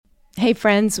Hey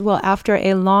friends, well, after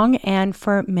a long and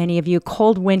for many of you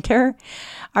cold winter,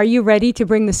 are you ready to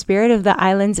bring the spirit of the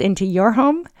islands into your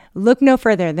home? Look no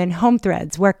further than Home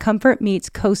Threads, where comfort meets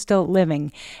coastal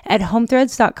living. At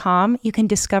homethreads.com, you can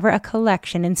discover a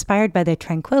collection inspired by the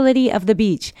tranquility of the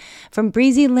beach. From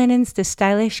breezy linens to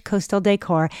stylish coastal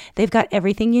decor, they've got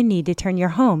everything you need to turn your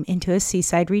home into a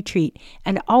seaside retreat,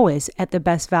 and always at the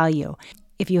best value.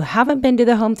 If you haven't been to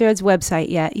the Home Threads website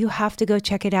yet, you have to go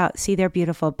check it out. See their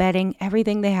beautiful bedding,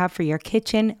 everything they have for your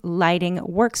kitchen, lighting,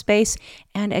 workspace,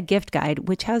 and a gift guide,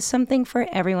 which has something for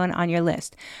everyone on your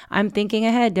list. I'm thinking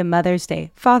ahead to Mother's Day,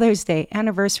 Father's Day,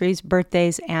 anniversaries,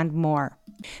 birthdays, and more.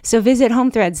 So visit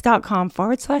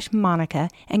homethreads.com/Monica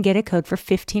and get a code for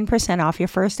 15% off your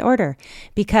first order.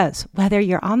 Because whether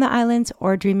you're on the islands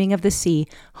or dreaming of the sea,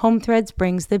 Home Threads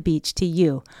brings the beach to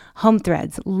you. Home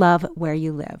Threads, love where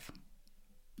you live.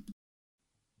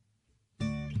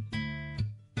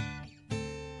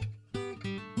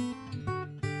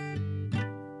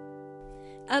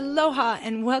 Aloha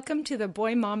and welcome to the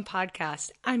Boy Mom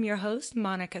Podcast. I'm your host,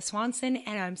 Monica Swanson,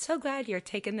 and I'm so glad you're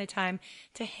taking the time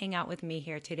to hang out with me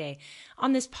here today.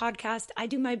 On this podcast, I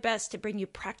do my best to bring you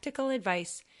practical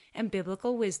advice and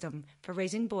biblical wisdom for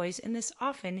raising boys in this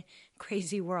often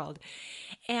crazy world.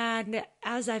 And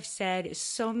as I've said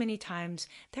so many times,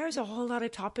 there's a whole lot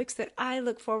of topics that I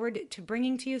look forward to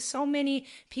bringing to you. So many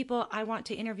people I want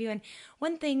to interview. And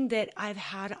one thing that I've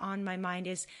had on my mind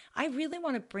is I really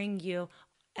want to bring you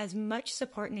as much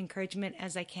support and encouragement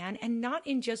as I can, and not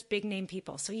in just big name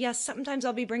people. So yes, sometimes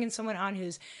I'll be bringing someone on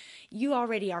who's you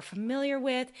already are familiar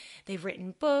with. They've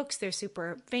written books, they're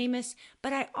super famous,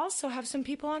 but I also have some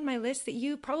people on my list that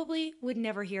you probably would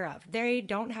never hear of. They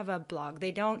don't have a blog.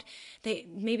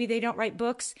 Maybe they don't write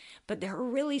books, but they're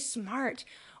really smart.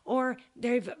 Or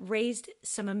they've raised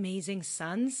some amazing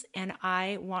sons, and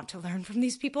I want to learn from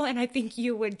these people, and I think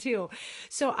you would too.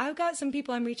 So I've got some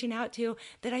people I'm reaching out to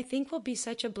that I think will be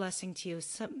such a blessing to you.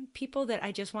 Some people that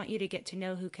I just want you to get to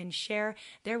know who can share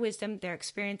their wisdom, their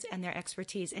experience, and their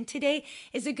expertise. And today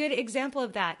is a good example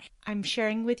of that. I'm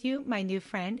sharing with you my new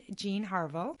friend, Jean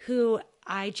Harville, who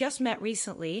I just met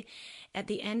recently. At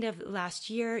the end of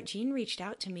last year, Jean reached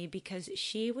out to me because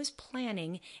she was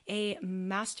planning a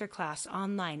masterclass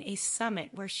online, a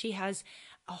summit where she has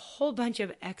a whole bunch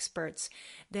of experts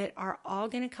that are all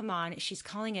going to come on. She's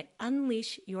calling it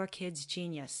Unleash Your Kid's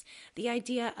Genius. The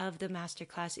idea of the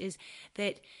masterclass is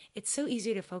that it's so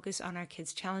easy to focus on our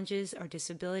kids' challenges or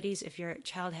disabilities. If your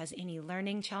child has any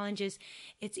learning challenges,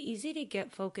 it's easy to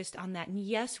get focused on that. And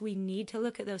yes, we need to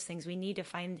look at those things. We need to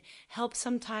find help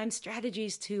sometimes,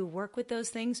 strategies to work with those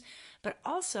things. But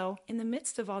also, in the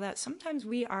midst of all that, sometimes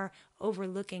we are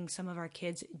overlooking some of our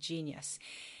kids' genius.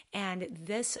 And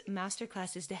this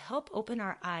masterclass is to help open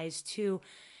our eyes to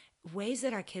ways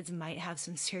that our kids might have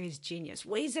some serious genius,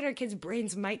 ways that our kids'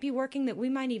 brains might be working that we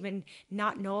might even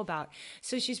not know about.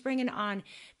 So she's bringing on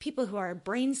people who are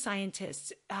brain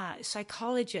scientists,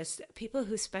 psychologists, people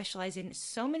who specialize in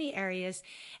so many areas.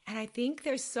 And I think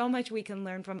there's so much we can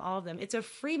learn from all of them. It's a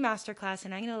free masterclass,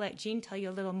 and I'm going to let Jean tell you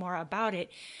a little more about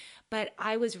it. But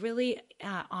I was really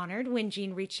honored when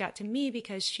Jean reached out to me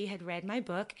because she had read my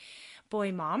book,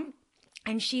 Boy Mom,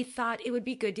 and she thought it would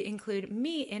be good to include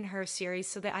me in her series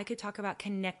so that I could talk about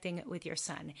connecting with your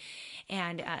son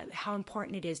and how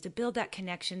important it is to build that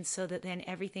connection so that then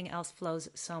everything else flows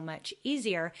so much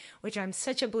easier, which I'm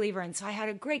such a believer in. So I had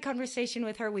a great conversation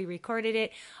with her. We recorded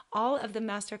it. All of the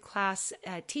masterclass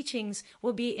teachings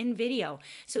will be in video.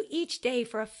 So each day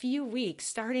for a few weeks,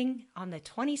 starting on the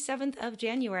 27th of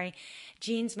January,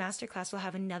 Jean's masterclass will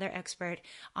have another expert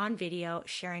on video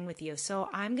sharing with you. So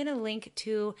I'm going to link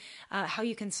to how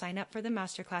you can sign up for the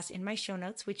masterclass in my show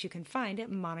notes, which you can find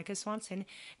at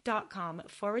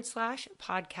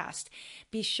monicaswanson.com/podcast.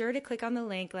 Be sure to click on the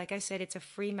link. Like I said, it's a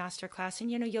free masterclass, and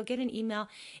you'll get an email.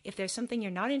 If there's something you're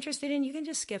not interested in, you can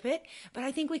just skip it. But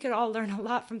I think we could all learn a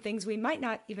lot from things we might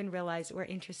not even realize we're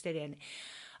interested in.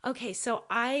 Okay, so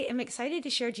I am excited to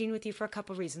share Jean with you for a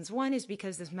couple reasons. One is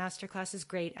because this masterclass is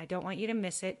great. I don't want you to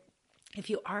miss it. If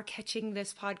you are catching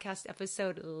this podcast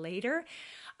episode later,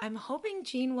 I'm hoping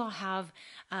Jean will have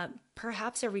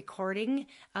perhaps a recording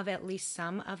of at least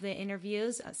some of the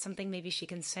interviews, something maybe she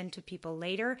can send to people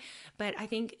later. But I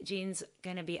think Jean's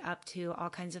going to be up to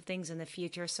all kinds of things in the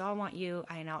future. So I want you,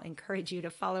 and I'll encourage you to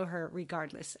follow her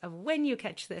regardless of when you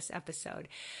catch this episode.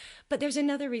 But there's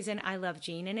another reason I love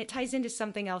Jean, and it ties into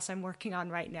something else I'm working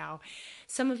on right now.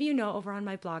 Some of you know over on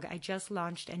my blog, I just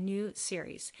launched a new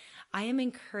series. I am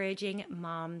encouraging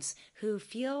moms who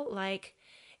feel like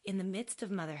in the midst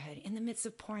of motherhood, in the midst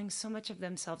of pouring so much of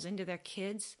themselves into their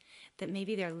kids, that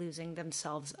maybe they're losing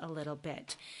themselves a little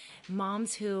bit.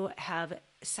 Moms who have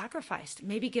sacrificed,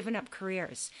 maybe given up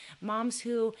careers, moms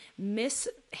who miss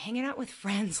hanging out with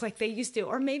friends like they used to,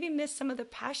 or maybe miss some of the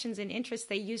passions and interests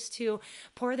they used to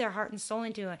pour their heart and soul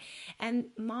into. And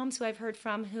moms who I've heard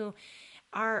from who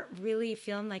are really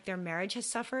feeling like their marriage has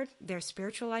suffered, their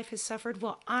spiritual life has suffered.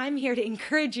 Well, I'm here to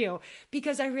encourage you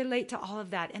because I relate to all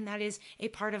of that. And that is a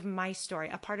part of my story,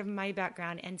 a part of my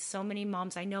background, and so many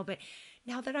moms I know. But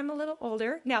now that I'm a little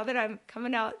older, now that I'm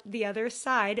coming out the other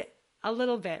side a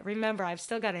little bit, remember, I've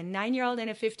still got a 9-year-old and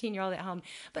a 15-year-old at home,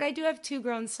 but I do have 2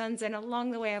 grown sons. And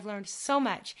along the way, I've learned so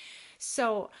much.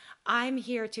 So I'm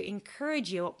here to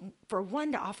encourage you, for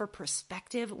one, to offer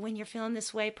perspective when you're feeling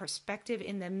this way, perspective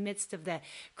in the midst of the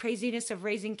craziness of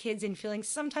raising kids and feeling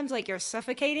sometimes like you're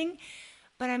suffocating.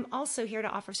 But I'm also here to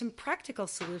offer some practical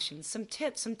solutions, some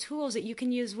tips, some tools that you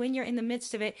can use when you're in the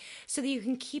midst of it so that you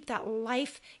can keep that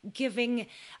life-giving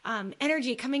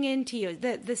energy coming into you,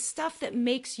 the stuff that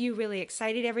makes you really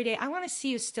excited every day. I want to see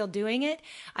you still doing it.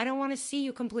 I don't want to see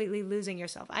you completely losing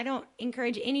yourself. I don't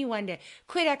encourage anyone to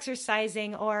quit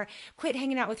exercising or quit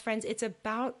hanging out with friends. It's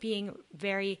about being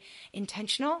very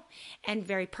intentional and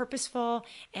very purposeful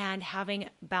and having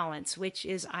balance, which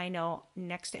is, I know,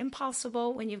 next to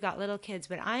impossible when you've got little kids.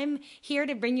 But I'm here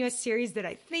to bring you a series that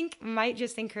I think might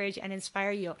just encourage and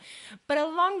inspire you. But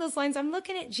along those lines, I'm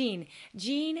looking at Jean.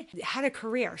 Jean had a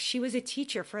career. She was a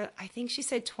teacher for, I think she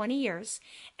said 20 years.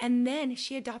 And then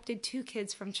she adopted 2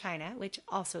 kids from China, which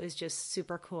also is just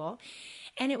super cool.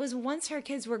 And it was once her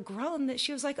kids were grown that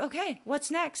she was like, okay,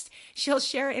 what's next? She'll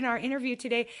share in our interview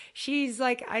today. She's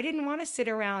like, I didn't want to sit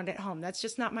around at home. That's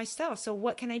just not my style. So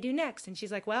what can I do next? And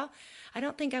she's like, well, I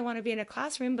don't think I want to be in a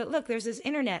classroom, but look, there's this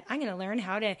internet. I'm going to learn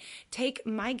how to take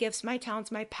my gifts, my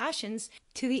talents, my passions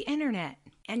to the internet.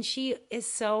 And she is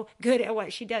so good at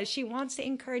what she does. She wants to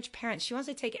encourage parents. She wants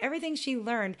to take everything she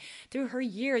learned through her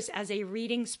years as a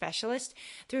reading specialist,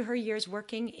 through her years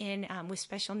working in with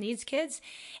special needs kids,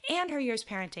 and her years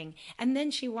parenting. And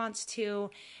then she wants to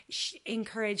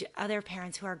encourage other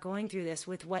parents who are going through this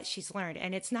with what she's learned.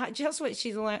 And it's not just what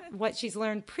she's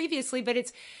learned previously, but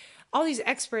it's all these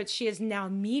experts she is now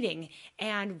meeting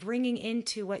and bringing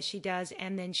into what she does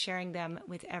and then sharing them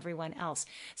with everyone else.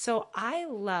 So I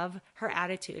love her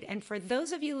attitude. And for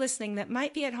those of you listening that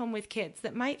might be at home with kids,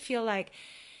 that might feel like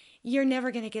you're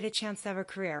never going to get a chance to have a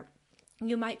career,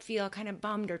 you might feel kind of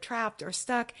bummed or trapped or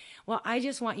stuck. Well, I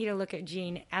just want you to look at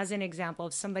Jean as an example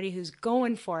of somebody who's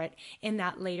going for it in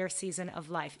that later season of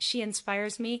life. She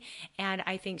inspires me, and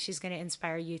I think she's going to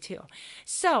inspire you too.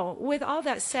 So with all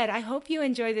that said, I hope you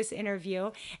enjoy this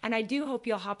interview, and I do hope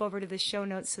you'll hop over to the show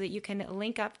notes so that you can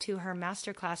link up to her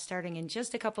masterclass starting in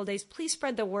just a couple of days. Please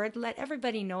spread the word. Let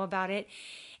everybody know about it.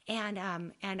 And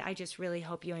I just really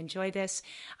hope you enjoy this.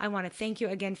 I want to thank you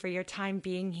again for your time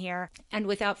being here. And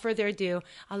without further ado,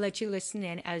 I'll let you listen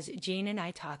in as Jean and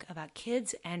I talk about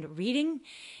kids and reading,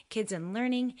 kids and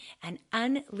learning, and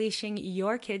unleashing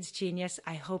your kids' genius.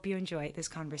 I hope you enjoy this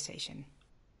conversation.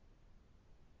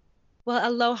 Well,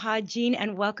 aloha, Jean,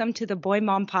 and welcome to the Boy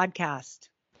Mom Podcast.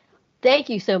 Thank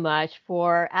you so much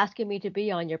for asking me to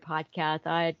be on your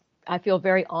podcast. I feel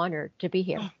very honored to be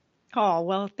here. Oh,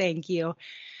 well, thank you.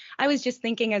 I was just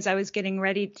thinking as I was getting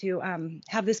ready to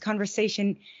have this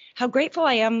conversation, how grateful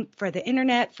I am for the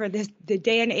internet, for the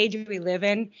day and age we live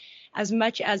in. As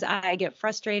much as I get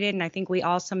frustrated, and I think we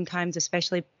all sometimes,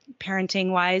 especially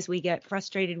parenting wise, we get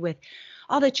frustrated with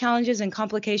all the challenges and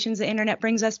complications the internet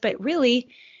brings us. But really,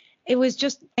 it was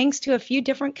just thanks to a few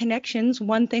different connections.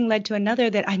 One thing led to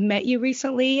another that I met you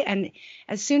recently. And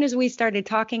as soon as we started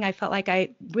talking, I felt like I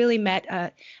really met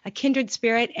a kindred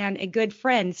spirit and a good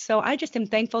friend. So I just am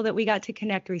thankful that we got to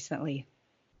connect recently.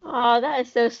 Oh, that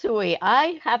is so sweet.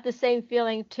 I have the same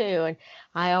feeling too. And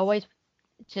I always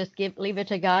just leave it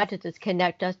to God to just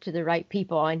connect us to the right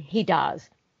people. And He does.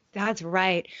 That's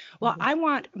right. Well, I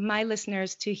want my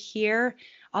listeners to hear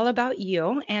all about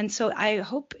you. And so I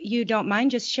hope you don't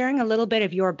mind just sharing a little bit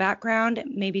of your background,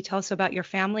 maybe tell us about your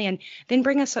family, and then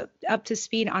bring us up to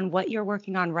speed on what you're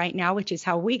working on right now, which is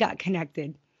how we got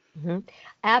connected. Mm-hmm.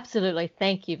 Absolutely.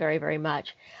 Thank you very, very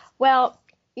much. Well,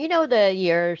 you know the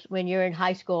years when you're in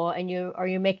high school and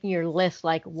you're making your list,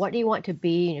 like what do you want to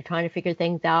be, and you're trying to figure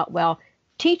things out. Well,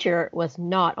 teacher was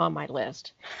not on my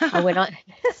list. I went on.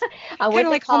 I Kind went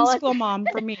of to like college. homeschool mom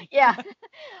for me. Yeah,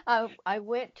 I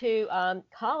went to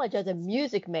college as a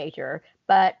music major,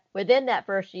 but within that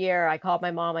first year, I called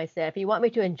my mom. I said, if you want me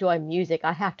to enjoy music,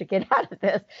 I have to get out of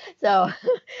this. So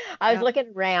I was Yeah.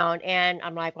 looking around, and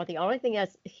I'm like, well, the only thing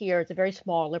that's here, it's a very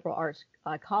small liberal arts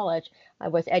college,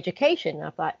 was education. And I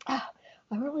thought, oh,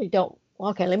 I really don't.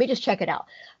 Okay, let me just check it out.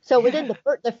 So within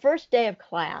the first day of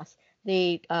class,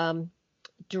 the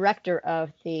director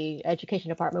of the education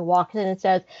department walks in and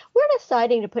says, we're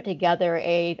deciding to put together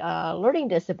a learning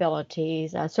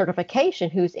disabilities certification.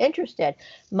 Who's interested?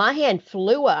 My hand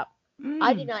flew up.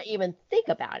 I did Mm. not even think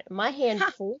about it. My hand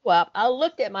flew up. I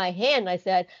looked at my hand and I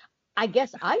said, I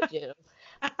guess I do.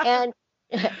 And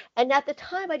and at the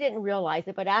time I didn't realize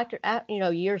it, but after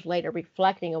years later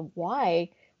reflecting on why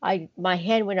I my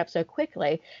hand went up so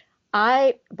quickly,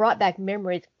 I brought back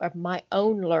memories of my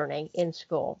own learning in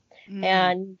school Mm.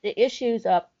 and the issues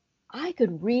of I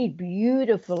could read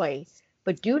beautifully,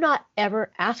 but do not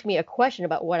ever ask me a question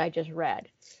about what I just read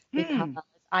because Mm.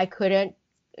 I couldn't,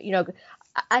 you know,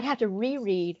 I'd have to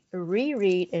reread,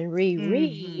 and Hmm.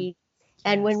 reread.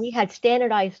 And when Yes. we had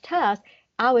standardized tests,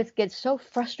 I would get so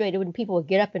frustrated when people would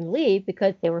get up and leave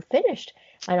because they were finished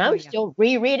and Oh I'm yeah. still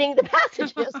rereading the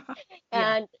passages.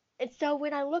 Yeah. And so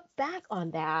when I look back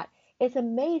on that, it's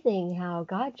amazing how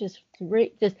God just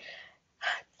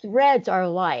threads our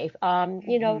life.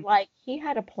 Hmm. Like He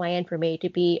had a plan for me to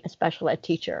be a special ed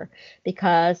teacher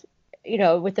because,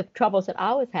 with the troubles that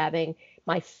I was having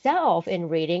myself in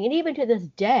reading, and even to this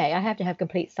day, I have to have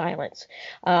complete silence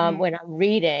when I'm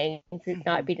reading to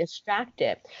not Hmm. be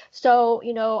distracted. So,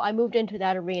 I moved into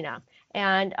that arena.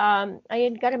 And I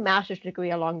had got a master's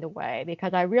degree along the way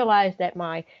because I realized that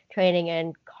my training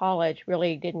in college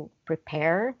really didn't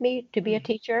prepare me to be a Hmm.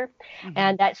 teacher, Hmm.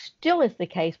 and that still is the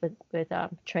case with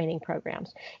training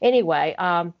programs. Anyway,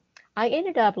 I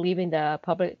ended up leaving the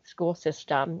public school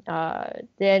system.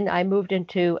 Then I moved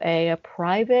into a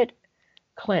private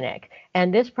clinic,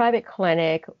 and this private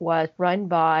clinic was run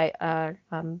by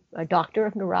a doctor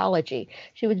of neurology.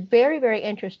 She was very, very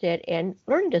interested in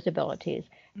learning disabilities,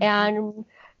 Hmm. and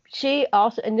she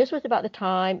also, and this was about the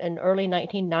time in early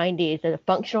 1990s that the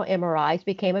functional MRIs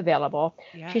became available.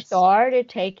 She Yes.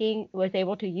 started was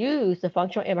able to use the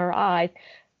functional MRIs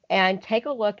and take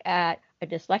a look at a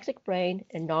dyslexic brain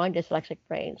and non-dyslexic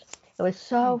brains. It was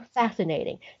so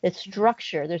fascinating. The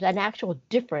structure, there's an actual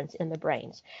difference in the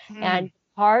brains. Mm-hmm. And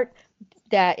part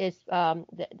that is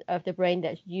of the brain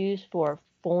that's used for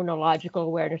phonological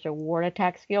awareness or word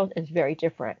attack skills is very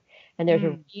different. And there's a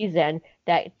Mm. reason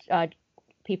that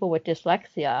people with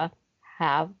dyslexia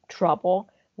have trouble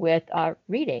with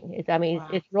reading. I mean,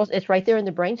 Wow. it's right there in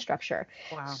the brain structure.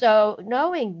 Wow. So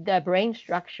knowing the brain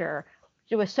structure,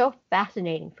 it was so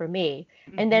fascinating for me.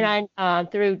 And then Hmm.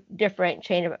 through different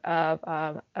chain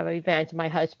of events, my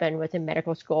husband was in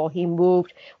medical school. He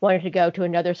moved, wanted to go to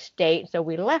another state, so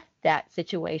we left that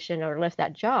situation or left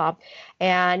that job,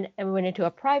 and we went into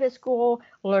a private school,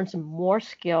 learned some more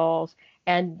skills,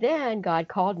 and then God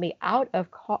called me out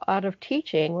of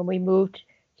teaching when we moved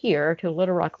here to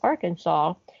Little Rock,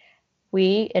 Arkansas.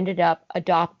 We ended up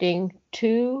adopting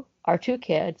our two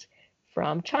kids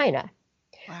from China.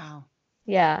 Wow.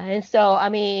 Yeah, and so I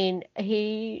mean,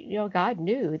 God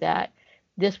knew that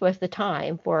this was the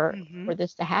time Hmm. for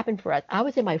this to happen for us. I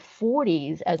was in my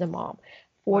 40s as a mom,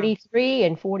 Wow. 43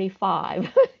 and 45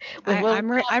 with little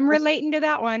I'm toddlers. relating to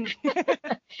that one.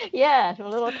 Yes, with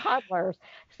little toddlers.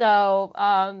 So,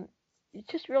 it's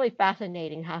just really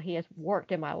fascinating how he has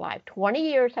worked in my life. 20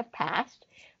 years have passed.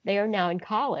 They are now in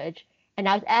college, and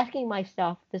I was asking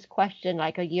myself this question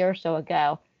like a year or so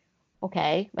ago.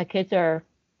 Okay, my kids are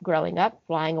growing up,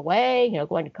 flying away,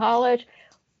 going to college.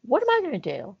 What am I going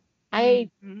to do? I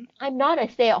Hmm. I'm not a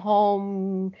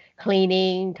stay-at-home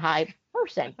cleaning type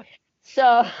person.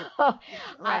 So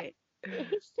I, Right.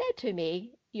 he said to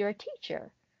me, "You're a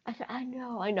teacher." I said, I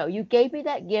know. You gave me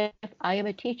that gift. I am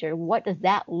a teacher. What does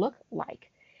that look like?"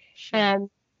 Sure. And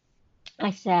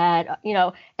I said,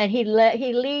 and he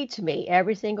leads me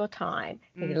every single time.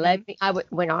 He Hmm. led me.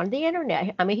 Went on the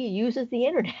internet. I mean, he uses the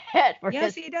internet for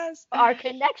Yes, his he does. our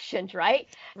connections, right?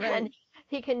 Right. And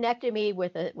he connected me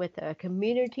with a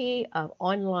community of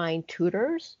online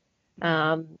tutors. Hmm.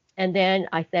 And then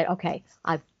I said, okay,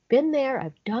 I've been there,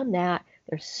 I've done that.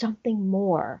 There's something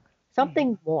more, Hmm.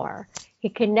 something more. He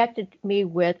connected me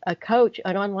with a coach,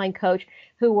 an online coach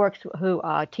who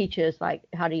teaches like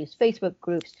how to use Facebook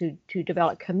groups to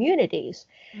develop communities.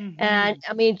 And Hmm.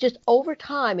 I mean, just over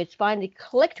time, it's finally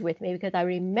clicked with me because I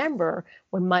remember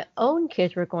when my own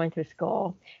kids were going through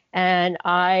school and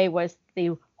I was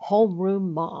the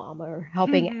homeroom mom or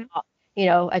helping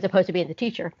out, as opposed to being the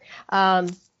teacher. Um,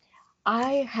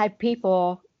 I had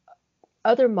people,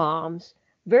 other moms,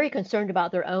 very concerned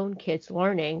about their own kids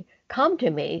learning, come to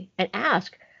me and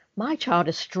ask, my child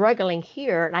is struggling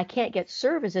here and I can't get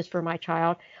services for my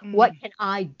child. What can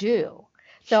I do?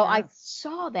 So I Sure.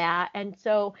 saw that. And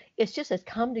so it's just has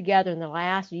come together in the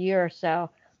last year or so.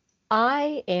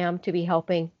 I am to be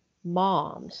helping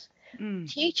moms, Mm.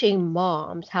 teaching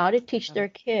moms how to teach their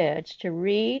kids to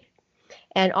read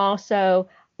and also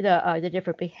the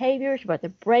different behaviors, what the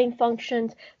brain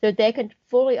functions, so they can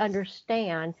fully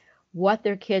understand what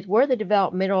their kids, where they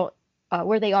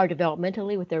are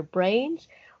developmentally with their brains,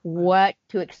 Wow. what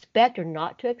to expect or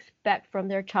not to expect from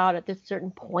their child at this certain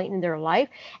point in their life,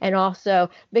 and also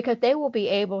because they will be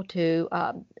able to,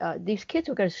 these kids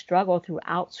are going to struggle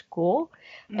throughout school,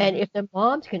 and Mm-hmm. if the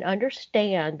moms can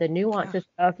understand the Oh, nuances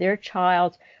of their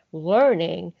child's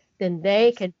learning, then they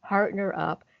yes. can partner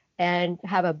up and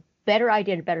have a better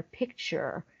idea and a better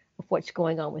picture of what's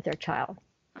going on with their child.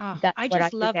 Oh, That's I what I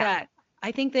just do love now. that.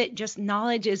 I think that just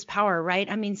knowledge is power, right?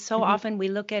 I mean, so Hmm. often we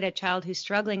look at a child who's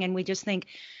struggling and we just think,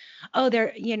 oh,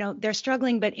 they're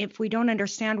struggling, but if we don't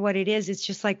understand what it is, it's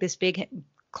just like this big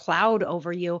cloud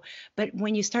over you. But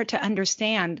when you start to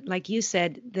understand, like you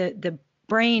said, the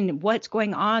brain, what's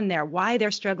going on there, why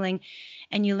they're struggling,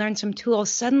 and you learn some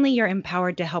tools, suddenly you're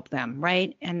empowered to help them,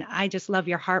 right? And I just love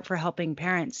your heart for helping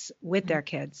parents with their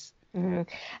kids. Hmm.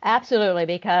 Absolutely,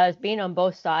 because being on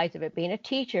both sides of it, being a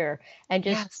teacher and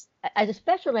just Yes. as a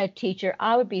special ed teacher,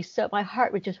 I would be so, my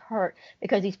heart would just hurt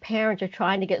because these parents are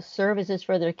trying to get services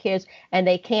for their kids and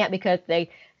they can't because they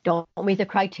don't meet the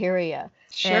criteria.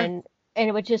 Sure. And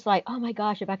it was just like, oh my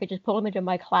gosh, if I could just pull them into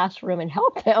my classroom and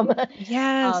help them,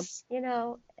 Yes.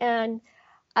 and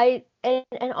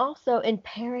and also in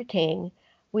parenting,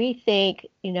 we think,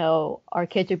 our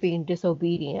kids are being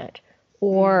disobedient Mm.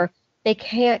 or they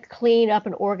can't clean up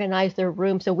and organize their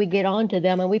room, so we get on to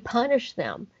them and we punish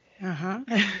them. Uh-huh.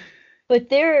 But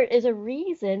there is a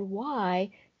reason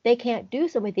why they can't do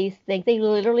some of these things. They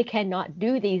literally cannot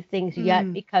do these things yet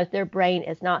Mm. because their brain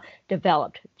is not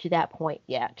developed to that point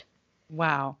yet.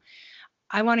 Wow.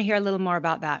 I want to hear a little more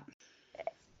about that.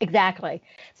 Exactly.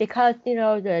 Because,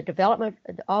 the development,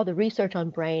 all the research on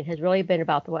brain has really been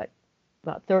about the what,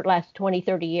 about last 20,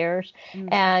 30 years,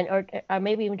 Mm. and or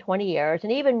maybe even 20 years.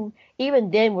 And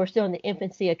even then, we're still in the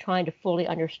infancy of trying to fully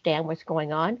understand what's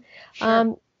going on. Sure.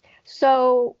 Um,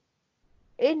 so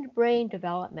in brain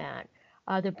development,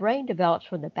 the brain develops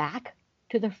from the back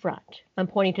to the front. I'm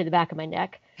pointing to the back of my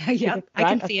neck, to the Yep, I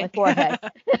can front of see my it. forehead.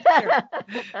 Sure.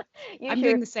 use I'm doing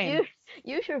your the same. use,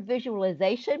 use your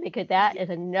visualization because that is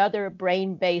another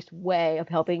brain-based way of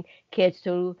helping kids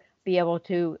to be able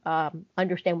to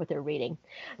understand what they're reading.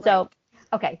 Right. So,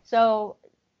 okay, so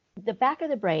the back of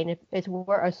the brain is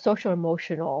where a social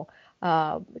emotional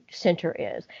uh, center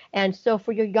is. And so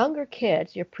for your younger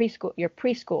kids, your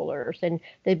preschoolers and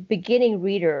the beginning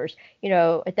readers,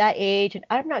 at that age, and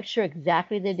I'm not sure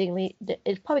exactly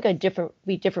it's probably going to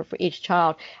be different for each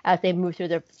child as they move through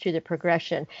the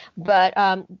progression. But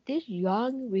these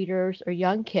young readers or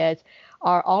young kids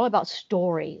are all about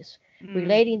stories, Mm.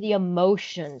 relating the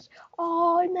emotions.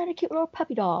 Oh, isn't that a cute little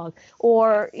puppy dog?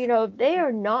 Or, they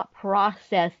are not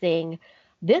processing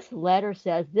this letter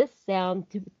says this sound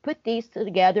to put these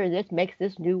together, this makes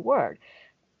this new word.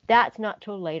 That's not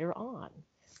till later on.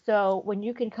 So when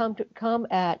you can come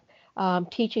at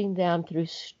teaching them through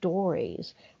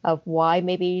stories of why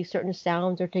maybe certain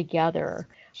sounds are together,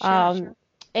 Sure. um,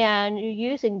 and you're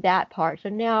using that part. So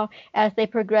now, as they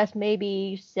progress,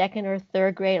 maybe second or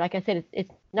third grade, like I said,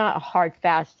 it's not a hard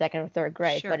fast second or third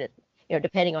grade, but Sure. it's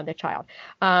depending on the child.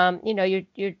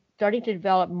 You're starting to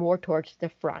develop more towards the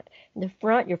front. In the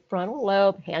front, your frontal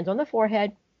lobe, hands on the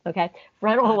forehead. Okay,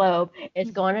 frontal Got it. lobe is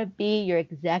going to be your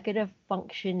executive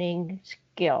functioning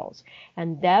skills.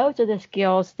 And those are the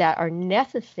skills that are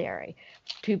necessary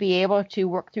to be able to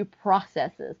work through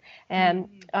processes and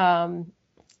Mm.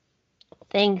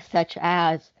 things such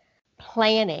as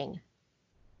planning.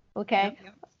 Okay, Yep.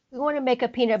 Yep. we want to make a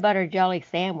peanut butter jelly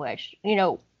sandwich.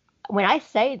 When I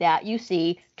say that, you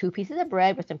see two pieces of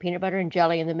bread with some peanut butter and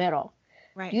jelly in the middle.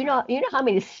 Do Right. you know how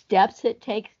many steps it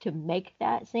takes to make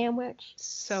that sandwich?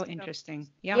 So interesting.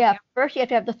 Yeah. Yeah, first you have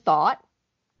to have the thought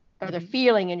or the Hmm.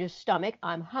 feeling in your stomach,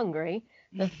 I'm hungry.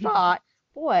 The thought,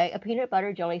 boy, a peanut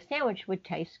butter jelly sandwich would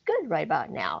taste good right about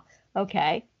now.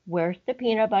 Okay, where's the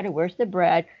peanut butter? Where's the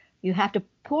bread? You have to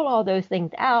pull all those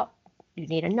things out. You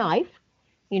need a knife.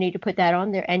 You need to put that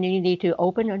on there, and you need to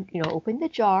open the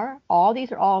jar. All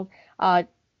these are all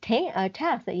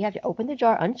tasks that you have to open the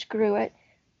jar, unscrew it,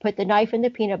 put the knife in the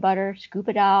peanut butter, scoop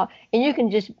it out, and you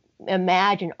can just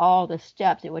imagine all the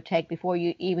steps it would take before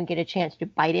you even get a chance to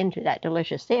bite into that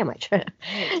delicious sandwich.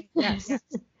 Right. Yes.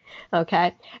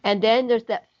 Okay. And then there's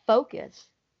that focus.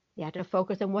 You have to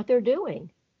focus on what they're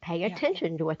doing. Pay Yeah.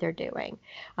 attention to what they're doing.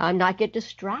 Not get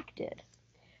distracted.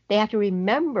 They have to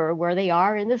remember where they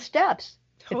are in the steps.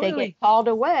 If they get Totally. called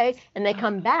away and they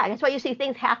come back, that's why you see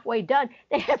things halfway done.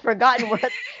 They have forgotten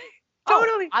what. Oh,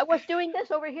 Totally. I was doing this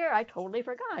over here. I totally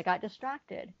forgot. I got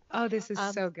distracted. Oh, this is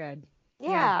Um, so good.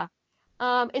 Yeah.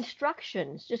 yeah.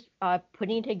 Instructions, just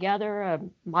putting together a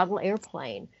model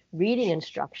airplane, reading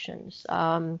instructions,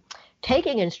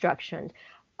 taking instructions.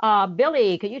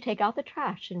 Billy, could you take out the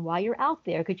trash? And while you're out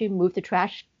there, could you move the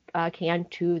trash can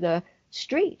to the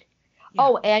street? Yeah.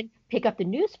 Oh, and pick up the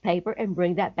newspaper and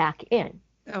bring that back in.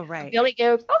 Oh, right. Billy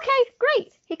goes, okay,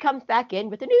 great. He comes back in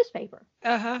with the newspaper.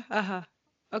 Uh-huh. Uh-huh.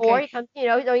 Or Okay. he comes, he's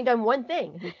only done one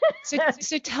thing.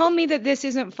 So tell me that this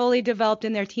isn't fully developed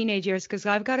in their teenage years, because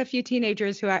I've got a few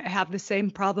teenagers who have the same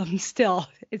problem still.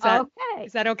 Is Okay.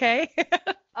 that okay?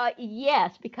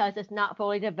 Yes, because it's not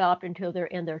fully developed until they're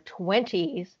in their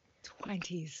 20s.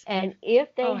 20s. And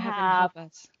if they Oh, heaven have help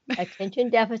us. attention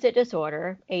deficit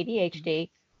disorder, ADHD,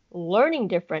 learning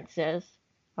differences,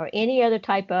 or any other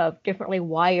type of differently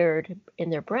wired in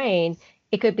their brain,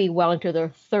 it could be well into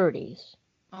their 30s.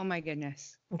 Oh my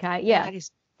goodness. Okay, yeah, That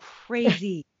is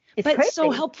crazy. it's But crazy.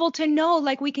 so helpful to know,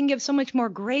 like we can give so much more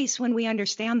grace when we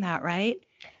understand that, right?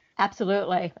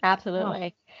 Absolutely,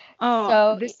 absolutely. Oh,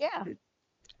 So this yeah,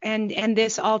 and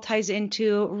this all ties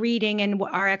into reading and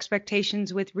our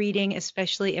expectations with reading,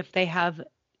 especially if they have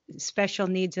special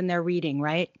needs in their reading,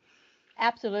 right?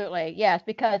 absolutely, yes,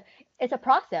 because it's a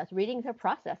process. Readings are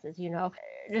processes,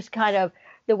 just kind of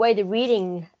the way the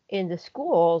reading in the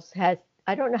schools has.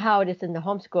 I don't know how it is in the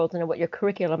homeschools and what your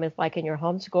curriculum is like in your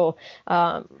homeschool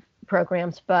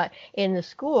programs, but in the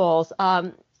schools,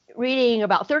 reading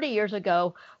about 30 years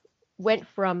ago went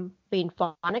from being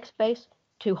phonics based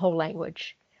to whole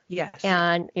language. Yes.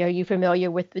 And are you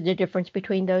familiar with the difference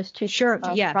between those two Sure.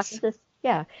 Yes. processes?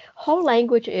 Yeah. Whole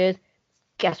language is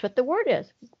guess what the word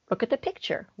is. Look at the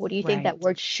picture. What do you think that Right.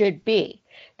 word should be?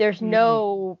 There's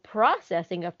no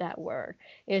processing of that word.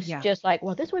 It's Yeah. just like,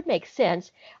 well, this would make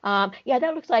sense. Yeah,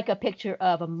 that looks like a picture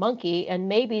of a monkey, and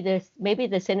maybe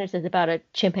the sentence is about a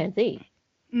chimpanzee.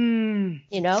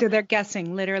 So they're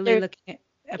guessing, literally They're looking at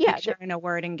a yeah, picture and a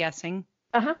word and guessing.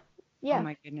 uh-huh, Oh yeah.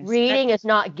 my goodness. Reading is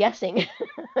not guessing.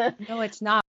 No, it's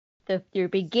not. Your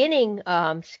beginning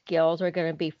skills are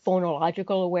going to be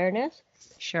phonological awareness,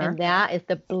 Sure. and that is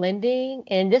the blending,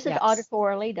 and this is Yes.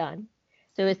 auditorily done.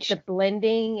 So it's the Sure.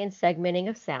 blending and segmenting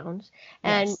of sounds.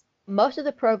 And Yes. most of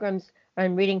the programs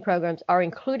and reading programs are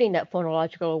including that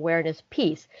phonological awareness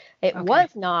piece. It Okay.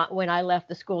 was not when I left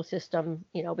the school system,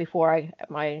 before I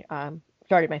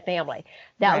started my family.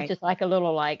 That was Right. just like a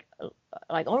little like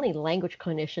only language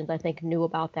clinicians I think knew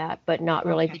about that, but not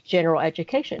really the Okay. general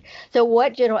education. So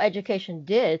what general education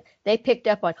did, they picked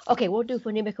up on, okay, we'll do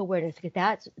phonemic awareness because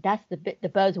that's the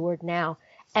buzzword now,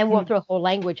 and we'll Mm. throw whole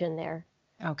language in there.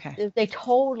 Okay. They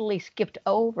totally skipped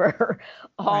over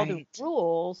all the Right.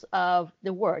 rules of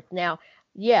the words. Now,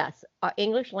 yes, our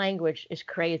English language is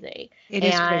crazy, It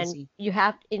is and crazy.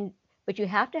 but you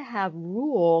have to have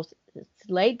rules,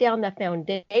 lay down the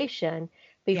foundation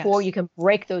before Yes. you can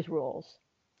break those rules.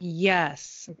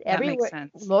 Yes. That Every makes word,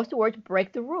 sense. most words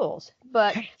break the rules,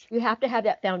 but Right. you have to have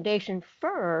that foundation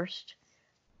first,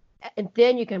 and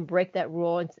then you can break that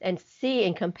rule and see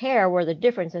and compare where the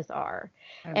differences are.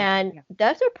 And Yeah.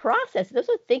 that's a process. Those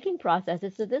are thinking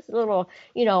processes. So this little,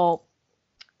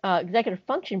 executive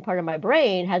function part of my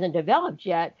brain hasn't developed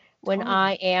yet when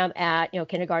I Totally. am at,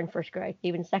 kindergarten, first grade,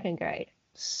 even second grade.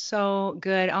 So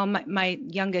good. Oh, my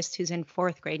youngest, who's in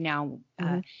fourth grade now,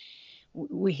 Hmm.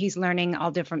 he's learning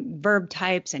all different verb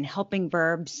types and helping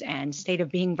verbs and state of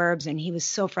being verbs. And he was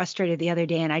so frustrated the other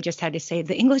day. And I just had to say,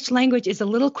 the English language is a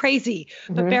little crazy,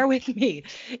 but Hmm. bear with me.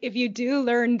 If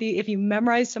you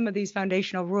memorize some of these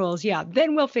foundational rules, yeah,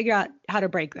 then we'll figure out how to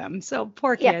break them. So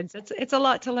poor Yeah. kids, it's a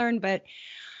lot to learn, but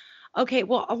okay.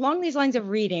 Well, along these lines of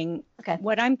reading, Okay.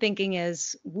 what I'm thinking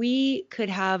is we could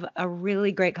have a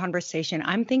really great conversation.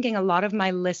 I'm thinking a lot of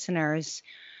my listeners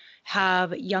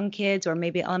have young kids or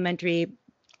maybe elementary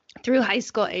through high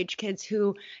school age kids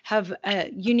who have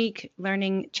unique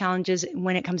learning challenges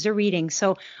when it comes to reading.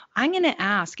 So I'm going to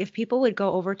ask if people would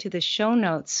go over to the show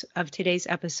notes of today's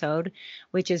episode,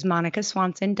 which is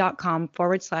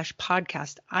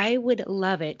monicaswanson.com/podcast. I would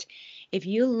love it if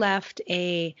you left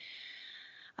a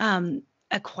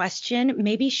a question,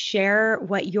 maybe share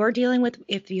what you're dealing with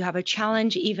if you have a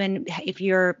challenge, even if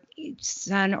your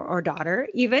son or daughter,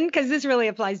 even because this really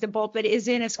applies to both, but is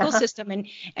in a school system,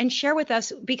 and share with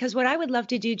us, because what I would love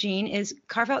to do, Jean, is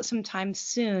carve out some time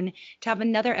soon to have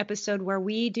another episode where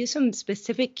we do some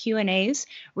specific Q&As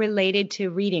related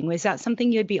to reading. Was that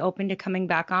something you'd be open to coming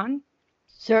back on?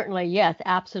 Certainly, yes,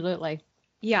 absolutely.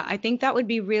 Yeah, I think that would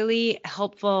be really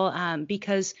helpful,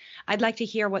 because I'd like to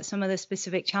hear what some of the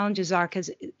specific challenges are.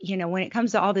 Because, when it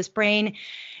comes to all this brain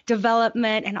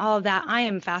development and all of that, I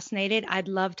am fascinated. I'd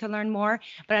love to learn more,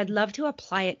 but I'd love to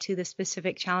apply it to the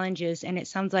specific challenges. And it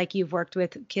sounds like you've worked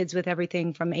with kids with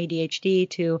everything from ADHD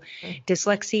to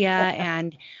dyslexia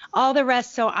and all the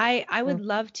rest. So I would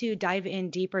love to dive in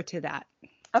deeper to that.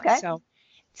 Okay. So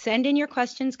send in your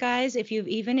questions, guys.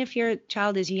 Even if your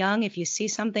child is young, if you see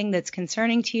something that's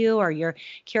concerning to you, or you're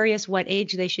curious what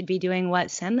age they should be doing what,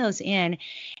 send those in.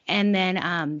 And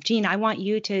then, Jean, I want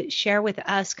you to share with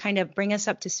us, kind of bring us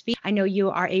up to speed. I know you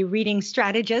are a reading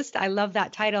strategist. I love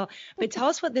that title. But tell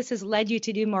us what this has led you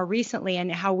to do more recently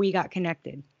and how we got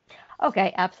connected.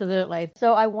 Okay, absolutely.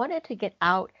 So I wanted to get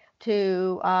out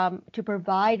to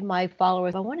provide my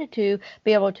followers. I wanted to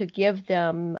be able to give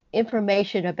them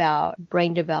information about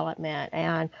brain development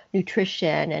and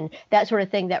nutrition and that sort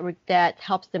of thing that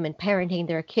helps them in parenting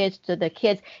their kids, so the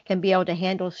kids can be able to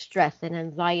handle stress and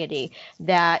anxiety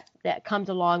that comes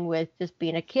along with just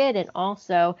being a kid, and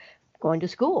also going to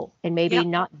school and maybe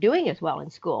not doing as well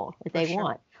in school as they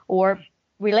want, or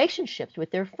relationships with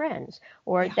their friends,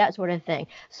 or that sort of thing.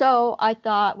 So I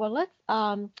thought, well,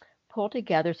 let's pull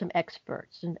together some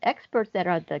experts that are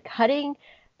at the cutting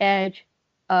edge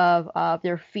of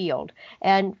their field,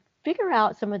 and figure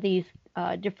out some of these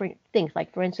different things,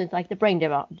 like, for instance, like the brain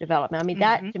development. I mean,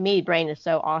 that to me, brain is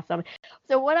so awesome.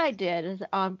 So what I did is,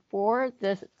 for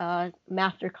this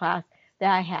master class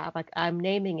that I have, like, I'm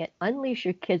naming it Unleash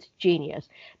Your Kid's Genius,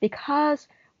 because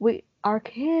many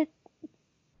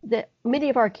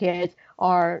of our kids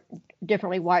are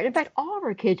differently wired. In fact, all of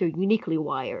our kids are uniquely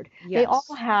wired. They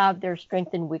all have their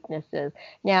strengths and weaknesses.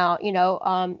 Now,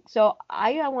 so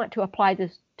I want to apply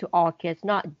this to all kids,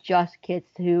 not just kids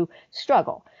who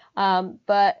struggle.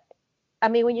 But I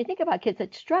mean, when you think about kids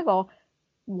that struggle,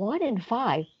 1 in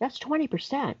 5, that's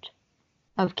 20%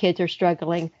 of kids are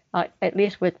struggling, at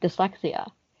least with dyslexia.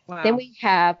 Wow. Then we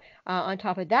have, on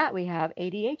top of that, we have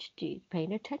ADHD,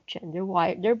 paying attention.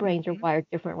 Their brains are wired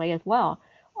differently as well.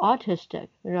 Autistic,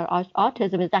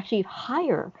 autism is actually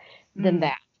higher than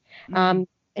that. And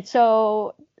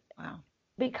so,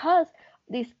 because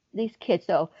these kids,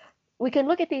 so we can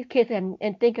look at these kids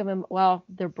and think of them, well,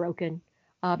 they're broken,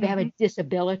 they have a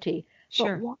disability.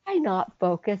 But why not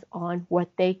focus on what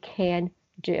they can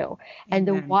do and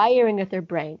the wiring of their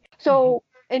brain? So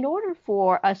in order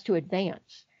for us to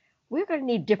advance, we're going to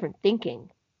need different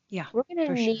thinking. Yeah, we're going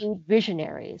to need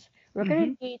visionaries. We're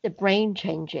going to need the brain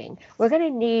changing. We're going to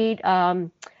need,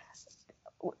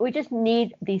 we just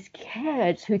need these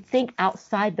kids who think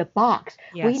outside the box.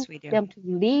 Yes, we need them to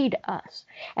lead us.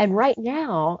 And right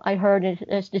now, I heard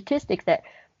in statistics that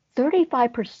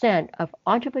 35% of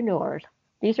entrepreneurs,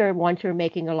 these are ones who are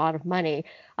making a lot of money,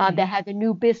 that have the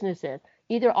new businesses,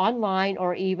 either online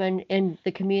or even in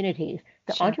the communities.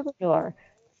 The entrepreneur,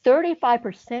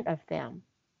 35% of them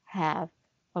have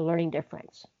a learning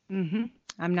difference.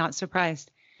 I'm not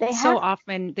surprised. So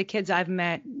often the kids I've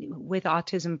met with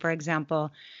autism, for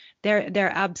example,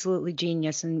 they're absolutely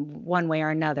genius in one way or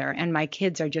another. And my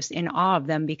kids are just in awe of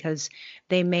them, because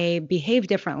they may behave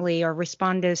differently or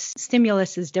respond to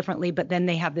stimuluses differently, but then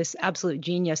they have this absolute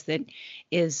genius that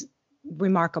is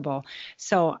remarkable.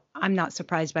 So I'm not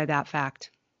surprised by that fact.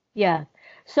 Yeah.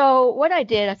 So what I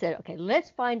did, I said, okay,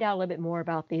 let's find out a little bit more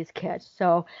about these kids.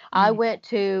 So I went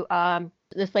to,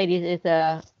 this lady is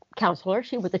a counselor.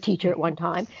 She was a teacher at one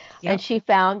time, and she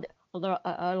found a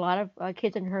lot of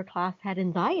kids in her class had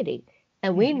anxiety.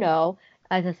 And we know,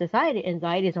 as a society,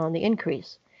 anxiety is on the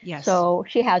increase. Yes. So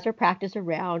she has her practice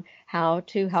around how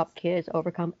to help kids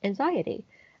overcome anxiety.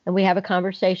 And we have a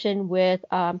conversation with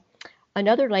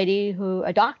another lady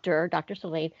a doctor, Dr.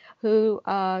 Celine, who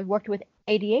worked with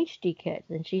ADHD kids,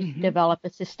 and she's developed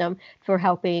a system for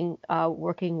helping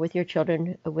working with your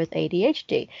children with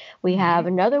ADHD. We have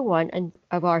another one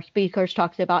of our speakers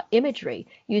talks about imagery,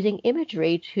 using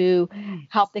imagery to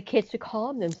help the kids to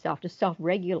calm themselves, to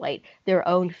self-regulate their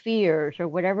own fears or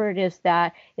whatever it is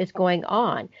that is going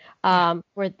on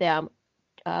for them.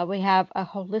 We have a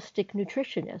holistic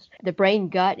nutritionist, the brain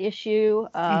gut issue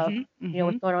of,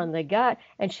 what's going on in the gut.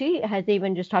 And she has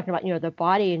even just talking about, the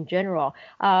body in general,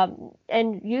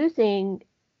 and using,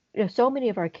 so many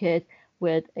of our kids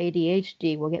with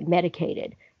ADHD will get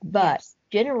medicated. But Yes.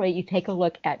 generally, you take a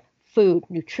look at food,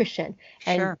 nutrition.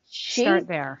 And Sure. Start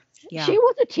there. Yeah. she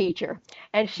was a teacher,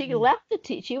 and she Mhm. left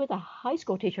she was a high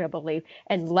school teacher, I believe,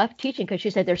 and left teaching because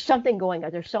she said there's something going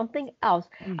on. There's something else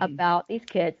Mhm. about these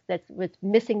kids that was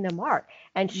missing the mark.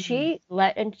 And Mhm.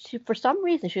 for some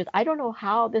reason, she goes, I don't know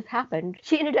how this happened.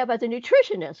 She ended up as a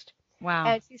nutritionist, Wow.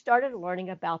 and she started learning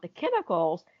about the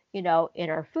chemicals, in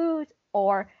our foods,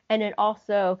 and then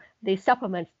also the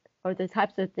supplements or the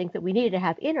types of things that we needed to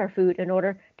have in our food in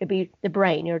order to be the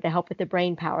brain, to help with the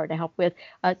brain power, to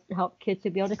help kids to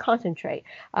be able to concentrate.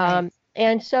 Right.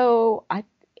 And so I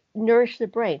nourish the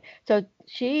brain. So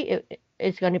she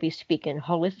is going to be speaking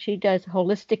holistic. She does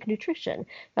holistic nutrition.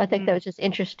 I think that Mm. was just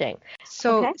interesting.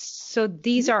 So, Okay. so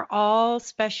these are all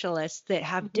specialists that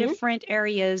have Mm-hmm. different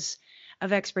areas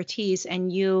of expertise,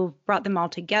 and you brought them all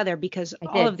together because I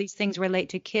all did. of these things relate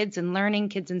to kids and learning,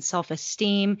 kids and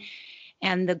self-esteem.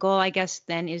 And the goal, I guess,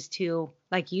 then is to,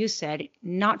 like you said,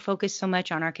 not focus so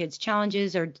much on our kids'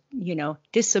 challenges or,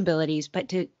 disabilities, but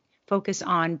to focus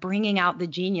on bringing out the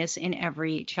genius in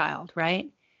every child,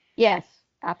 right? Yes,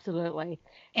 absolutely.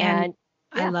 And And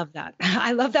I yeah. love that.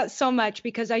 I love that so much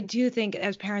because I do think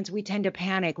as parents, we tend to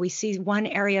panic. We see one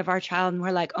area of our child and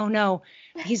we're like, oh no,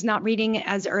 he's not reading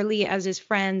as early as his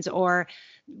friends, or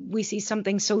we see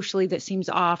something socially that seems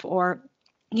off, or,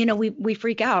 we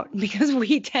freak out because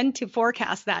we tend to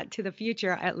forecast that to the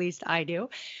future. At least I do.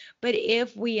 But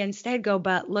if we instead go,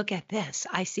 but look at this,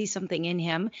 I see something in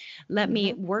him. Let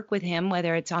me Hmm. work with him,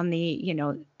 whether it's on the,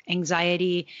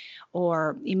 anxiety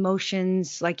or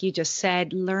emotions, like you just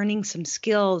said, learning some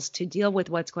skills to deal with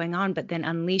what's going on, but then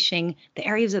unleashing the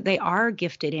areas that they are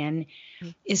gifted in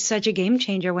is such a game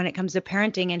changer when it comes to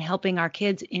parenting and helping our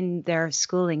kids in their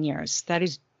schooling years. That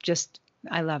is just,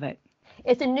 I love it.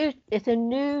 It's a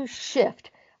new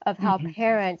shift of how Hmm.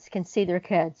 parents can see their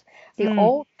kids. The Mm.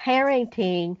 old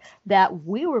parenting that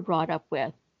we were brought up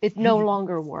with, it no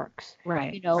longer works,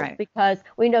 Right, right, because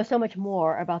we know so much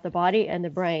more about the body and the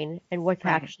brain and what's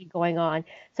right. actually going on.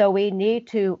 So we need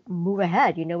to move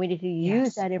ahead, we need to use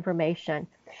Yes. that information.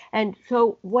 And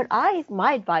so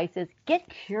my advice is get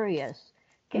curious.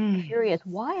 Get Mm. curious.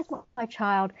 Why is my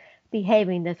child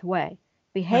behaving this way?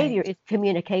 Behavior Right. is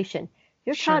communication.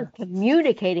 Your child is Sure.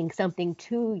 communicating something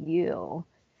to you.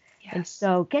 And Yes.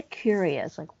 so get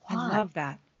curious, like I why? love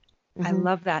that. I Hmm.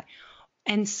 love that.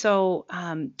 And so,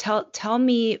 tell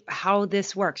me how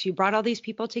this works. You brought all these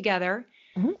people together,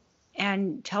 Hmm.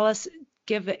 and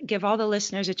give all the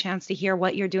listeners a chance to hear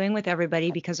what you're doing with everybody,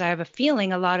 because I have a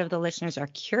feeling a lot of the listeners are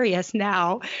curious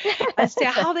now as to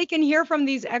how they can hear from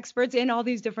these experts in all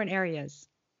these different areas.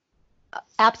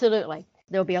 Absolutely.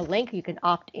 There'll be a link. You can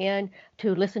opt in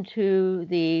to listen to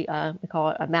we call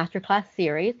it a masterclass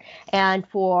series. And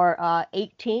for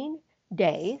 18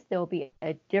 days, there will be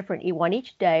a different, one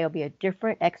each day will be a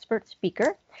different expert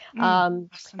speaker. Mm, And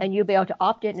awesome. you'll be able to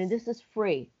opt in. And this is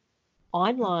free Oh,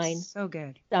 online so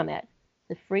good. summit,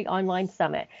 the free online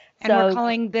summit. And we're So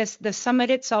calling this, the summit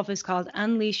itself is called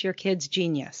Unleash Your Kids'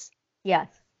 Genius. yes,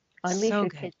 Unleash So Your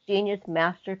good. Kids Genius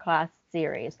Masterclass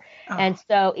Series. Oh, And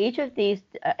so each of these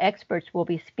experts will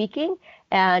be speaking,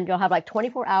 and you'll have like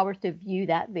 24 hours to view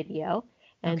that video.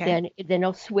 And okay. then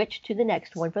they'll switch to the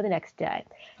next one for the next day.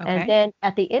 And Okay. then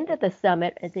at the end of the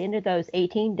summit, at the end of those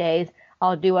 18 days,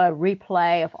 I'll do a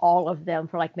replay of all of them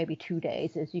for like maybe 2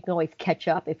 days, as you can always catch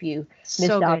up if you So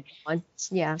missed out good. on one.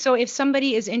 Yeah. So if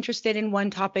somebody is interested in one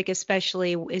topic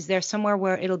especially, is there somewhere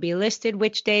where it'll be listed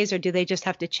which days, or do they just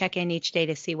have to check in each day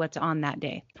to see what's on that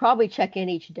day? Probably check in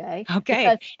each day Okay.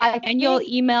 because I And you'll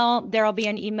think, email, there'll be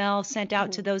an email sent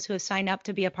out to mhm, those who have signed up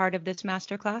to be a part of this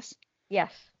masterclass?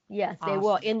 yes, yes, they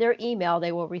will. Awesome. In their email,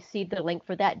 they will receive the link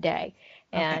for that day,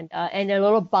 Okay. and a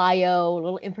little bio, a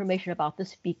little information about the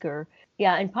speaker.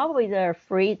 Yeah, and probably they're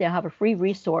free. They'll have a free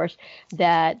resource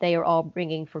that they are all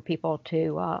bringing for people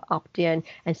to opt in.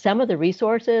 And some of the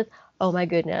resources, oh my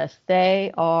goodness,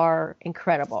 they are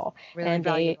incredible Really and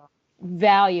they valuable.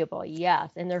 valuable.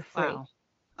 Yes, and they're free. Wow.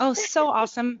 Oh, so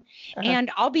awesome. Uh-huh. And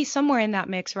I'll be somewhere in that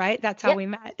mix, right? That's how Yep. we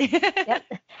met. Yep,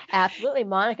 absolutely.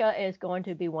 Monica is going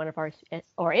to be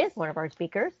or is one of our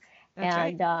speakers. That's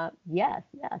right. And yes,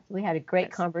 yes, we had a great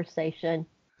Yes. conversation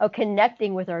of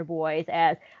connecting with our boys.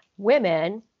 As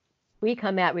women, we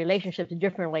come at relationships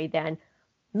differently than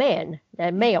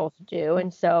Mhm. males do.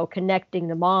 And so connecting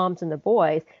the moms and the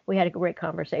boys, we had a great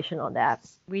conversation on that.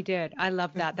 We did. I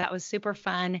love that. That was super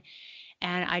fun.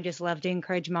 And I just love to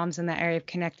encourage moms in that area of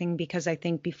connecting, because I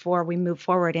think before we move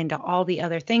forward into all the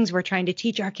other things we're trying to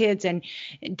teach our kids and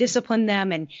discipline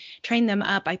them and train them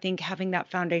up, I think having that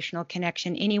foundational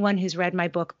connection. Anyone who's read my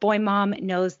book, Boy Mom,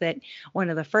 knows that one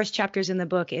of the first chapters in the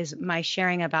book is my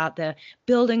sharing about the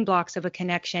building blocks of a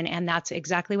connection. And that's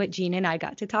exactly what Jean and I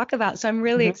got to talk about. So I'm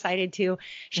really excited to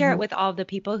share it with all of the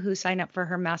people who sign up for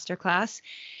her masterclass.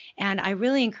 And I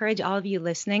really encourage all of you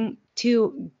listening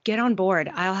to get on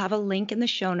board. I'll have a link in the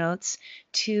show notes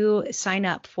to sign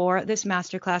up for this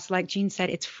masterclass. Like Jean said,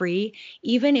 it's free.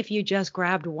 Even if you just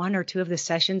grabbed one or two of the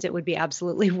sessions, it would be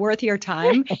absolutely worth your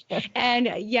time. And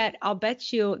yet I'll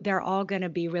bet you they're all going to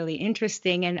be really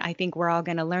interesting. And I think we're all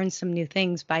going to learn some new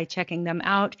things by checking them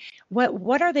out.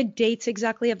 What are the dates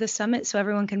exactly of the summit so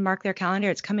everyone can mark their calendar?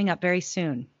 It's coming up very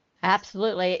soon.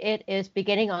 Absolutely. It is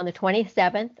beginning on the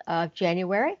 27th of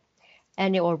January,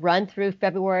 and it will run through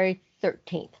February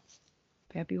 13th.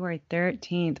 February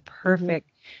 13th. Perfect.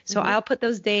 So I'll put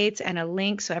those dates and a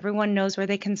link so everyone knows where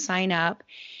they can sign up.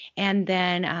 And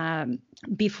then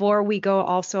before we go,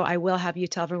 also, I will have you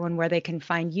tell everyone where they can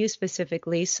find you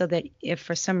specifically, so that if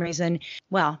for some reason,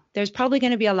 well, there's probably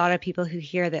going to be a lot of people who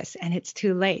hear this and it's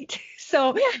too late.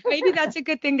 So maybe that's a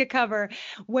good thing to cover.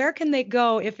 Where can they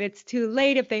go if it's too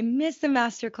late? If they miss the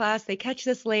masterclass, they catch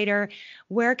this later,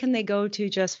 where can they go to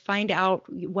just find out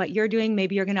what you're doing?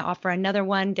 Maybe you're going to offer another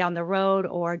one down the road,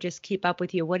 or just keep up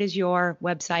with you. What is your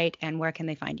website and where can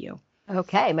they find you?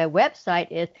 Okay, my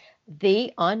website is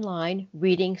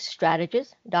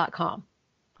theonlinereadingstrategist.com.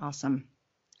 Awesome.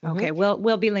 Okay,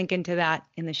 we'll be linking to that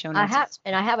in the show notes.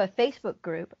 I have a Facebook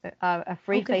group, a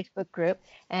free Facebook group,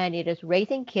 and it is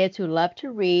Raising Kids Who Love to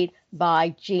Read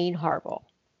by Jean Harville.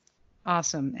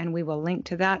 Awesome. And we will link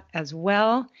to that as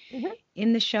well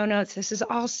in the show notes. This is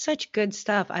all such good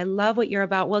stuff. I love what you're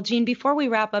about. Well, Jean, before we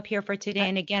wrap up here for today,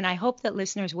 and again, I hope that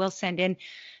listeners will send in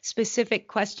specific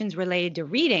questions related to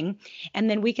reading, and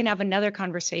then we can have another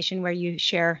conversation where you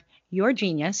share your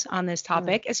genius on this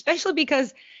topic, especially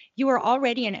because you are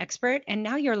already an expert and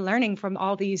now you're learning from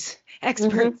all these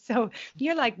experts. So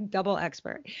you're like double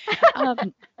expert.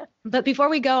 But before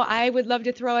we go, I would love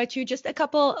to throw at you just a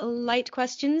couple light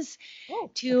questions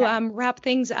to wrap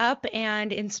things up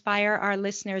and inspire our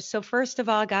listeners. So first of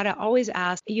all, I got to always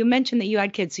ask, you mentioned that you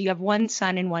had kids. So you have one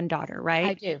son and one daughter, right?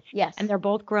 I do, yes. And they're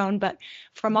both grown. But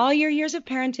from all your years of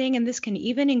parenting, and this can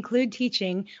even include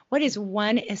teaching, what is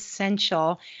one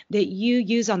essential that you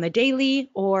use on the daily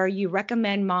or you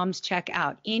recommend moms check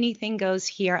out? Anything goes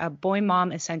here, a boy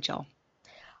mom essential.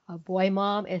 A boy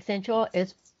mom essential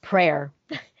is prayer.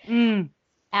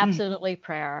 Absolutely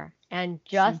prayer. And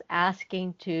just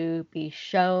asking to be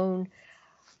shown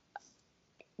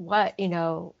what,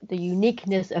 the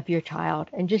uniqueness of your child,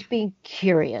 and just being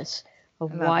curious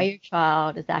of why your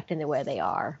child is acting the way they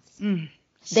are.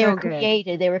 They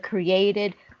were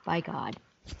created by God.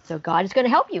 So God is going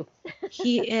to help you.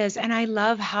 He is. And I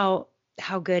love how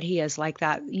good he is like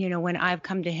that. When I've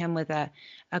come to him with a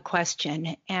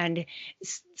question and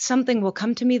something will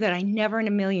come to me that I never in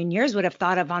a million years would have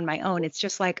thought of on my own. It's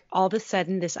just like all of a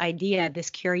sudden this idea, this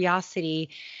curiosity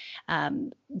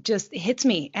just hits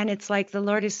me. And it's like the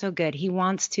Lord is so good. He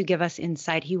wants to give us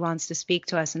insight. He wants to speak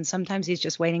to us. And sometimes he's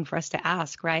just waiting for us to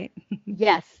ask, right?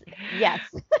 Yes.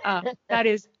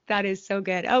 That is so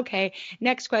good. Okay.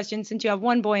 Next question. Since you have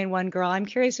one boy and one girl, I'm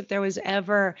curious if there was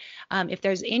ever, if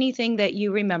there's anything that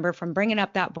you remember from bringing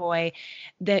up that boy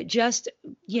that just,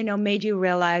 made you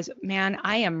realize, man,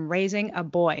 I am raising a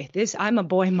boy. I'm a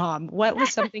boy mom. What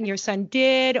was something your son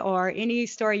did, or any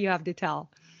story you have to tell?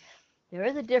 There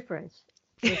is a difference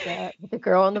with the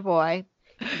girl and the boy.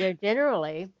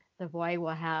 Generally, the boy will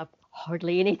have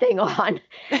hardly anything on,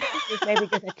 maybe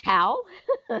just a towel.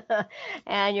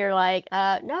 And you're like,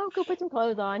 no, go put some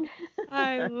clothes on.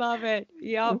 I love it.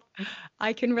 Yep.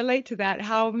 I can relate to that.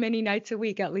 How many nights a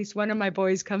week at least one of my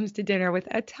boys comes to dinner with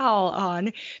a towel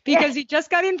on because he just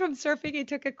got in from surfing. He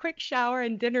took a quick shower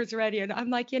and dinner's ready. And I'm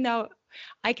like,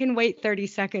 I can wait 30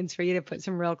 seconds for you to put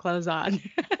some real clothes on.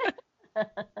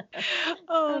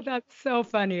 Oh, that's so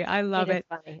funny. I love it.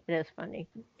 It is funny.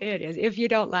 It is. If you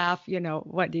don't laugh,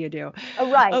 what do you do?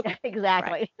 Oh, right. Okay.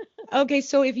 Exactly. Right. Okay.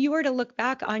 So if you were to look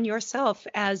back on yourself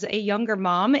as a younger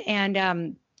mom,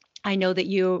 and I know that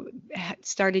you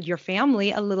started your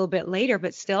family a little bit later,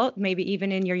 but still maybe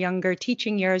even in your younger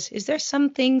teaching years, is there some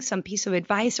piece of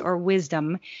advice or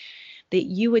wisdom that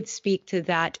you would speak to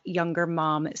that younger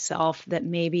mom self that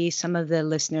maybe some of the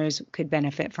listeners could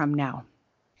benefit from now?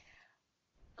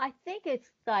 I think it's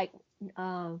like,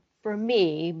 for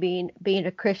me, being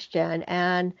a Christian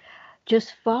and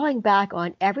just falling back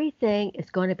on everything is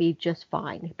going to be just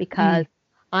fine, because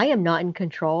I am not in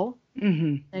control.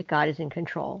 that God is in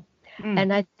control. Mm.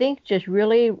 And I think just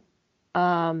really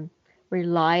um,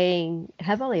 relying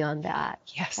heavily on that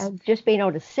Yes. and just being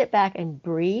able to sit back and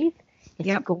breathe, it's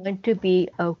Yep. going to be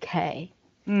okay.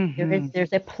 Hmm.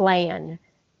 There's a plan.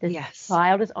 The Yes.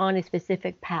 child is on a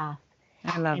specific path,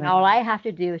 I love and it. all I have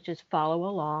to do is just follow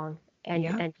along,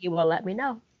 Yep. and he will let me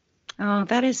know. Oh,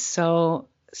 that is so,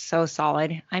 so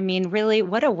solid. I mean, really,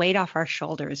 what a weight off our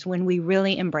shoulders when we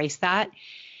really embrace that.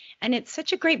 And it's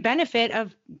such a great benefit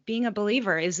of being a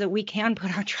believer is that we can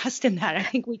put our trust in that. I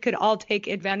think we could all take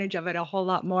advantage of it a whole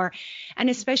lot more.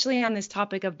 And especially on this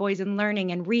topic of boys and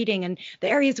learning and reading and the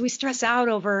areas we stress out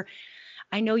over.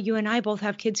 I know you and I both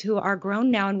have kids who are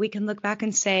grown now, and we can look back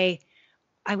and say,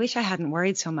 I wish I hadn't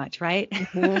worried so much, right?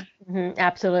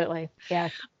 Absolutely,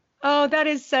 yes. Oh, that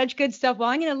is such good stuff. Well,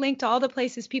 I'm going to link to all the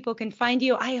places people can find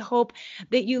you. I hope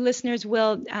that you listeners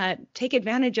will take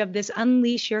advantage of this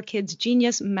Unleash Your Kids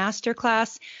Genius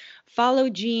Masterclass. Follow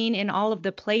Jean in all of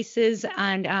the places.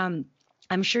 And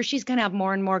I'm sure she's going to have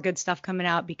more and more good stuff coming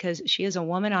out because she is a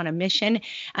woman on a mission.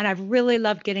 And I've really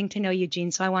loved getting to know you,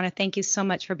 Jean. So I want to thank you so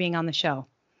much for being on the show.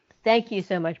 Thank you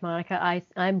so much, Monica.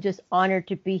 I'm just honored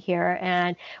to be here.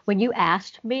 And when you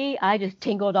asked me, I just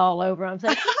tingled all over. I'm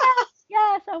like, yes,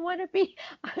 yes, I want to be.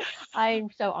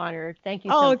 I'm so honored. Thank you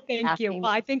so Oh, much for thank you. asking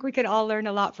Well, me. I think we could all learn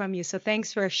a lot from you. So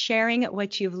thanks for sharing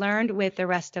what you've learned with the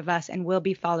rest of us, and we'll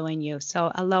be following you.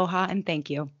 So aloha and thank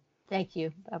you. Thank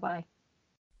you. Bye bye.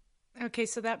 Okay,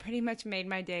 so that pretty much made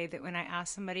my day that when I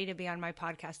asked somebody to be on my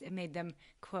podcast, it made them,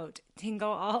 quote, tingle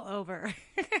all over.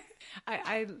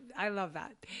 I love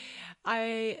that.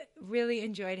 I really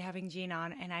enjoyed having Jean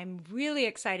on, and I'm really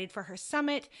excited for her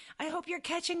summit. I hope you're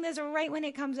catching this right when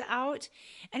it comes out.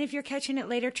 And if you're catching it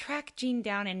later, track Jean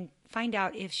down and find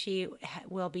out if she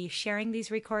will be sharing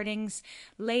these recordings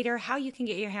later, how you can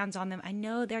get your hands on them. I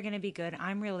know they're going to be good.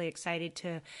 I'm really excited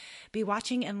to be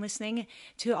watching and listening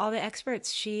to all the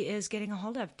experts she is getting a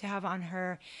hold of to have on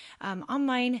her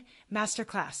online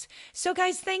masterclass. So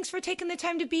guys, thanks for taking the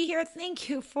time to be here. Thank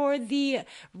you for the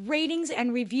ratings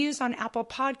and reviews on Apple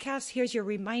Podcasts. Here's your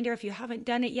reminder. If you haven't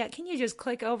done it yet, can you just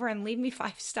click over and leave me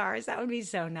 5 stars? That would be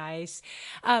so nice.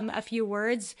 A few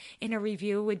words in a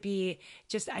review would be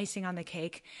just icing on the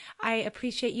cake. I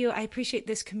appreciate you. I appreciate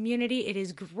this community. It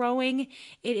is growing.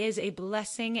 It is a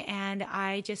blessing, and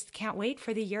I just can't wait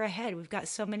for the year ahead. We've got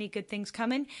so many good things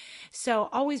coming. So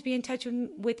always be in touch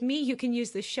with me. You can use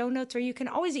the show notes, or you can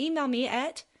always email me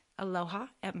at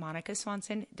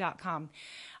aloha@monicaswanson.com.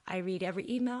 I read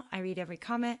every email. I read every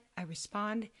comment. I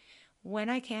respond when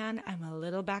I can. I'm a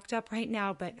little backed up right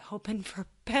now, but hoping for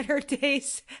better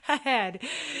days ahead.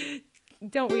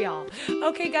 Don't we all?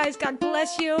 Okay, guys, God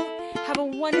bless you. Have a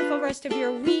wonderful rest of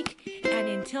your week. And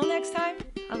until next time,